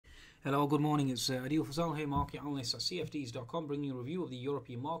Hello, good morning. It's Adil Fazal here, market analyst at CFDs.com, bringing you a review of the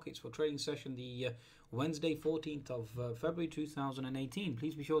European markets for trading session the Wednesday, 14th of February 2018.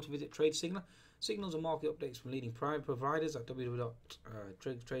 Please be sure to visit Trade Signal. Signals and market updates from leading private providers at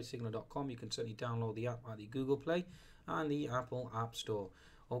www.tradesignal.com. You can certainly download the app at the Google Play and the Apple App Store.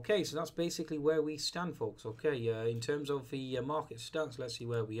 Okay, so that's basically where we stand, folks. Okay, in terms of the market stats, let's see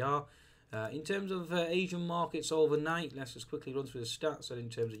where we are. In terms of Asian markets overnight, let's just quickly run through the stats. And in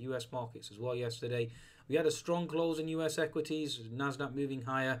terms of US markets as well, yesterday we had a strong close in US equities, Nasdaq moving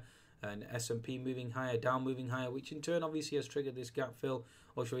higher and S&P moving higher, Dow moving higher, which in turn obviously has triggered this gap fill,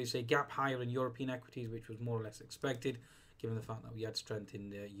 or shall we say gap higher in European equities, which was more or less expected given the fact that we had strength in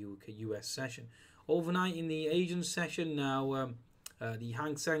the US session. Overnight in the Asian session now, the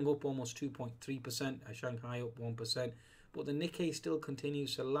Hang Seng up almost 2.3%, Shanghai up 1%. But the Nikkei still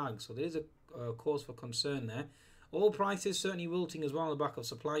continues to lag, so there is a cause for concern there. Oil prices certainly wilting as well on the back of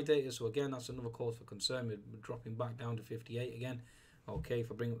supply data, so again that's another cause for concern. We're dropping back down to 58 again. Okay, if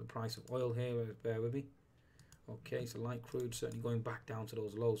I bring up the price of oil here, bear with me. Okay, so light crude certainly going back down to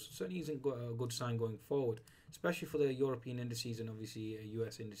those lows. Certainly isn't a good sign going forward, especially for the European indices and obviously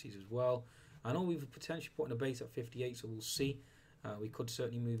US indices as well. I know we've potentially put in a base at 58, so we'll see. We could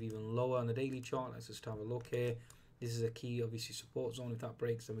certainly move even lower on the daily chart. Let's just have a look here. This is a key, obviously, support zone. If that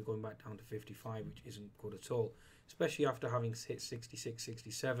breaks, then we're going back down to 55, which isn't good at all, especially after having hit 66,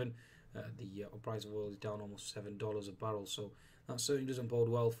 67. The price of oil is down almost $7 a barrel, so that certainly doesn't bode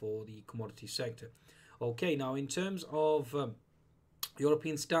well for the commodity sector. Okay, now in terms of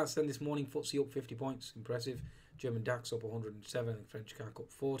European stats, then this morning, FTSE up 50 points, impressive. German DAX up 107, and French CAC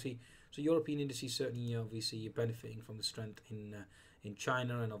up 40. So European indices certainly obviously benefiting from the strength in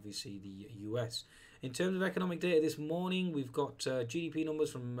China and obviously the US. In terms of economic data this morning, we've got GDP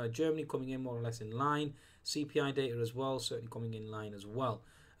numbers from Germany coming in more or less in line. CPI data as well, certainly coming in line as well.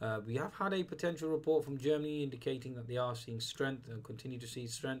 We have had a potential report from Germany indicating that they are seeing strength and continue to see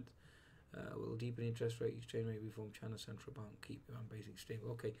strength. Will deepen interest rate exchange rate reform China central bank keep on basic stable.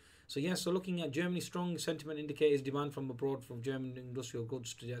 Okay, so yes, so looking at Germany, strong sentiment indicators, demand from abroad from German industrial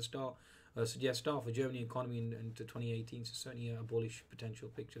goods suggest start for Germany economy into 2018. So certainly a bullish potential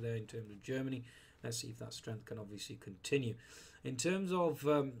picture there in terms of Germany. Let's see if that strength can obviously continue. In terms of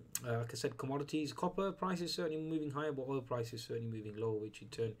like I said, commodities, copper prices certainly moving higher, but oil prices certainly moving lower, which in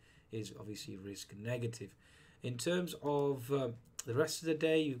turn is obviously risk negative. In terms of the rest of the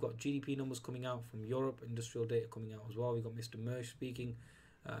day, you've got GDP numbers coming out from Europe, industrial data coming out as well. We've got Mr. Mersch speaking,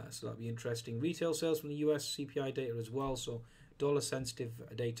 so that'll be interesting. Retail sales from the US, CPI data as well, so dollar sensitive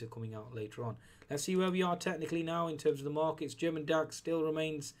data coming out later on. Let's see where we are technically now in terms of the markets. German DAX still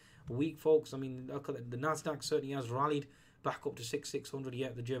remains weak, folks. I mean, look at the Nasdaq certainly has rallied back up to 6,600,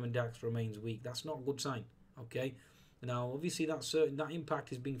 yet the German DAX remains weak. That's not a good sign, okay? Now, obviously, that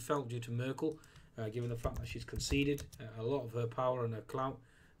impact is being felt due to Merkel. Given the fact that she's conceded a lot of her power and her clout.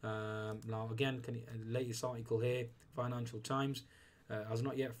 Now, again, latest article here, Financial Times, has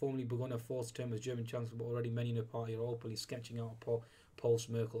not yet formally begun her fourth term as German Chancellor, but already many in her party are openly sketching out a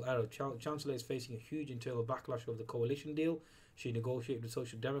post-Merkel era. Chancellor is facing a huge internal backlash over the coalition deal she negotiated with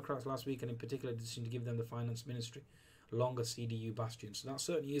Social Democrats last week, and in particular, the decision to give them the finance ministry, longer CDU bastion. So that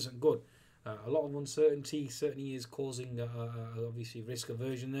certainly isn't good. A lot of uncertainty certainly is causing, obviously, risk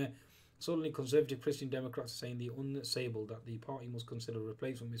aversion there. Suddenly, conservative Christian Democrats are saying the unsable that the party must consider a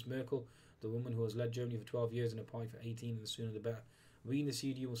replacement Ms. Merkel, the woman who has led Germany for 12 years and a party for 18, and the sooner the better. We in the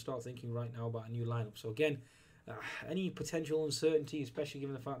CDU will start thinking right now about a new lineup. So again, any potential uncertainty, especially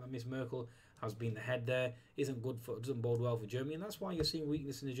given the fact that Ms. Merkel has been the head there, isn't good for, doesn't bode well for Germany, and that's why you're seeing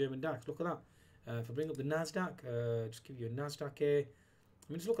weakness in the German DAX. Look at that. If I bring up the Nasdaq, just give you a Nasdaq here. I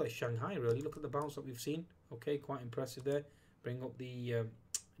mean, just look at Shanghai really. Look at the bounce that we've seen. Okay, quite impressive there. Bring up the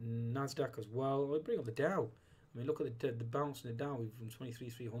Nasdaq as well. I'll bring up the Dow. I mean, look at the bounce in the Dow. We've from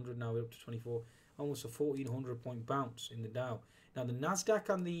 23,300 now we're up to 24, almost a 1,400 point bounce in the Dow. Now the Nasdaq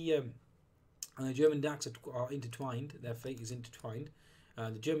and the German DAX are intertwined. Their fate is intertwined.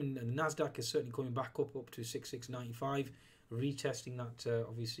 The German Nasdaq is certainly coming back up to 6695, retesting that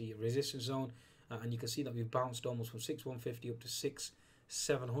obviously resistance zone, and you can see that we've bounced almost from 6150 up to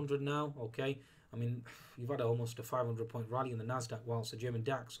 6700 now. Okay. I mean, you've had almost a 500 point rally in the Nasdaq, whilst the German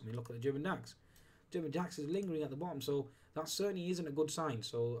DAX, I mean, look at the German DAX. German DAX is lingering at the bottom, so that certainly isn't a good sign.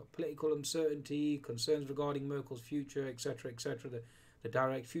 So political uncertainty, concerns regarding Merkel's future, etc., etc.,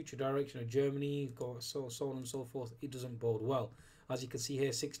 the future direction of Germany, so on and so forth, it doesn't bode well. As you can see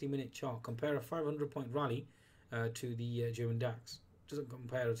here, 60-minute chart. Compare a 500 point rally to the German DAX. Doesn't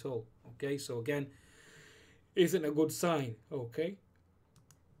compare at all. Okay, so again, isn't a good sign. Okay.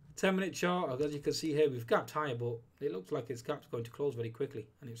 10-minute chart, as you can see here, we've gapped higher, but it looks like its gap's going to close very quickly,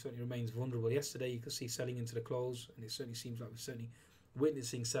 and it certainly remains vulnerable. Yesterday, you could see selling into the close, and it certainly seems like we're certainly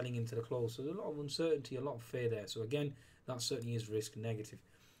witnessing selling into the close. So there's a lot of uncertainty, a lot of fear there. So again, that certainly is risk negative.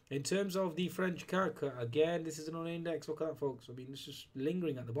 In terms of the French CAC, again, this is another index. Look at that, folks. I mean, it's just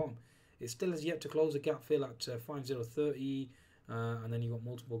lingering at the bottom. It still has yet to close a gap fill at 5030, and then you've got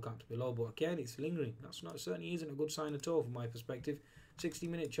multiple gaps below. But again, it's lingering. That's not certainly isn't a good sign at all from my perspective.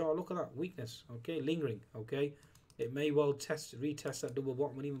 60-minute chart, look at that weakness. Okay, lingering. Okay, it may well retest that double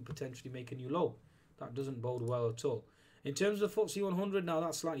bottom and even potentially make a new low. That doesn't bode well at all. In terms of the FTSE 100, now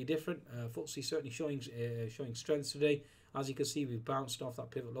that's slightly different. FTSE certainly showing strength today. As you can see, we've bounced off that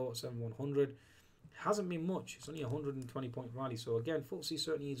pivot low at 7100. Hasn't been much. It's only a 120-point rally. So again, FTSE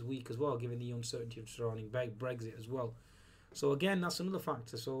certainly is weak as well, given the uncertainty of surrounding Brexit as well. So again, that's another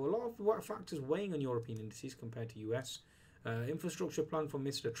factor. So a lot of factors weighing on European indices compared to US. Infrastructure plan from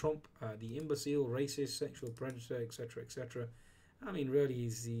Mr. Trump, the imbecile, racist, sexual predator, etc., etc. I mean, really,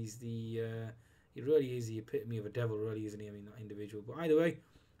 he really is the epitome of a devil, really, isn't he? I mean, that individual. But either way,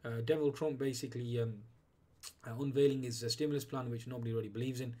 Devil Trump basically unveiling his stimulus plan, which nobody really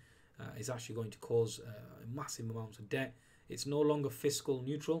believes in, is actually going to cause massive amounts of debt. It's no longer fiscal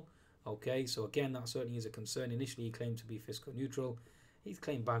neutral. Okay, so again, that certainly is a concern. Initially, he claimed to be fiscal neutral. He's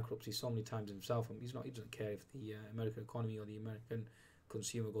claimed bankruptcy so many times himself. He doesn't care if the American economy or the American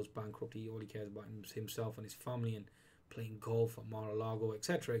consumer goes bankrupt. All he cares about is himself and his family and playing golf at Mar-a-Lago,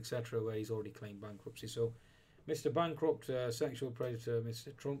 etc., etc., where he's already claimed bankruptcy. So, Mr. Bankrupt, sexual predator,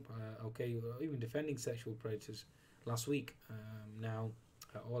 Mr. Trump, okay, even defending sexual predators last week. Now,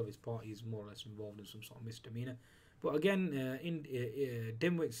 all of his parties more or less involved in some sort of misdemeanor. But again,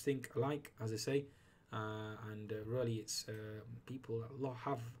 dimwits think alike, as I say. And really it's people that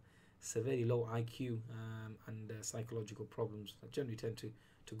have severely low IQ and psychological problems that generally tend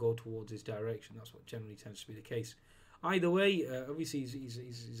to go towards this direction. That's what generally tends to be the case. Either way, obviously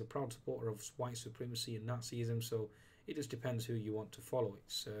he's a proud supporter of white supremacy and Nazism, so it just depends who you want to follow.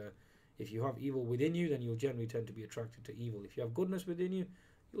 It's if you have evil within you, then you'll generally tend to be attracted to evil. If you have goodness within you,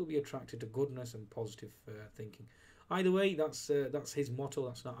 you'll be attracted to goodness and positive thinking. Either way, that's his motto.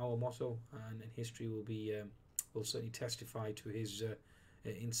 That's not our motto, and history will certainly testify to his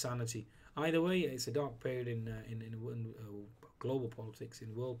insanity. Either way, it's a dark period in global politics,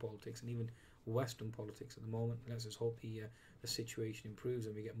 in world politics, and even Western politics at the moment. Let's just hope the situation improves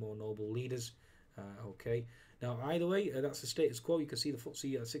and we get more noble leaders. Okay. Now, either way, that's the status quo. You can see the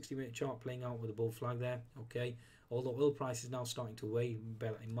FTSE 60-minute chart playing out with a bull flag there. Okay. Although oil price is now starting to weigh,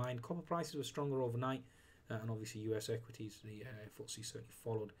 bear that in mind. Copper prices were stronger overnight. And obviously US equities, the FTSE certainly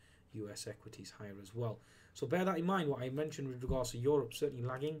followed US equities higher as well. So bear that in mind, what I mentioned with regards to Europe, certainly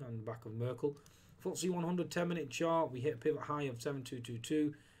lagging on the back of Merkel. FTSE 100 10-minute chart, we hit a pivot high of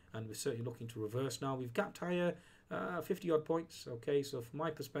 7222, and we're certainly looking to reverse now. We've gapped higher 50-odd points, okay, so from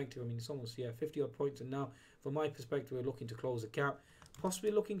my perspective, I mean, it's almost, 50-odd points, and now from my perspective, we're looking to close the gap,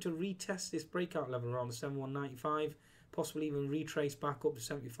 possibly looking to retest this breakout level around the 7195, possibly even retrace back up to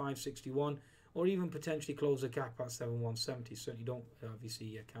 7561, or even potentially close the gap at 7170. Certainly don't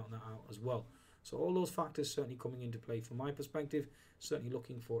obviously count that out as well. So all those factors certainly coming into play from my perspective, certainly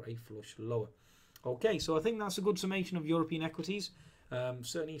looking for a flush lower. Okay, so I think that's a good summation of European equities.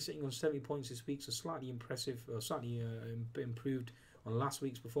 Certainly sitting on 70 points this week, so slightly impressive, slightly improved on last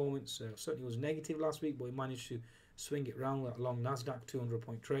week's performance. Certainly was negative last week, but we managed to swing it round along NASDAQ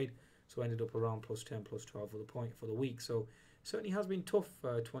 200-point trade, so ended up around plus 10, plus 12 for the week. So certainly has been tough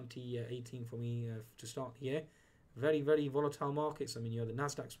 2018 for me to start the year. Very, very volatile markets. I mean, you know, the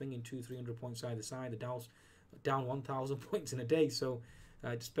NASDAQ swinging 200-300 points either side, the Dow's down 1,000 points in a day. So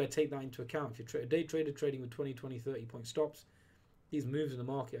just better take that into account. If you're a day trader trading with 20, 30 point stops, these moves in the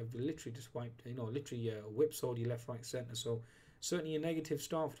market have literally just wiped, literally whipsawed you left, right, centre. So certainly a negative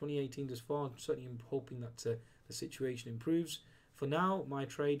start for 2018 thus far. Certainly I'm hoping that the situation improves. For now, my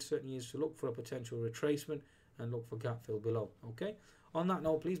trade certainly is to look for a potential retracement and look for gap fill below. Okay. On that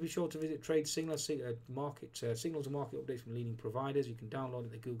note, please be sure to visit Trade Signals, signals and market updates from leading providers. You can download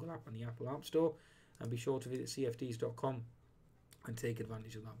it, the Google app and the Apple App Store, and be sure to visit cfds.com and take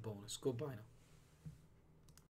advantage of that bonus. Goodbye now.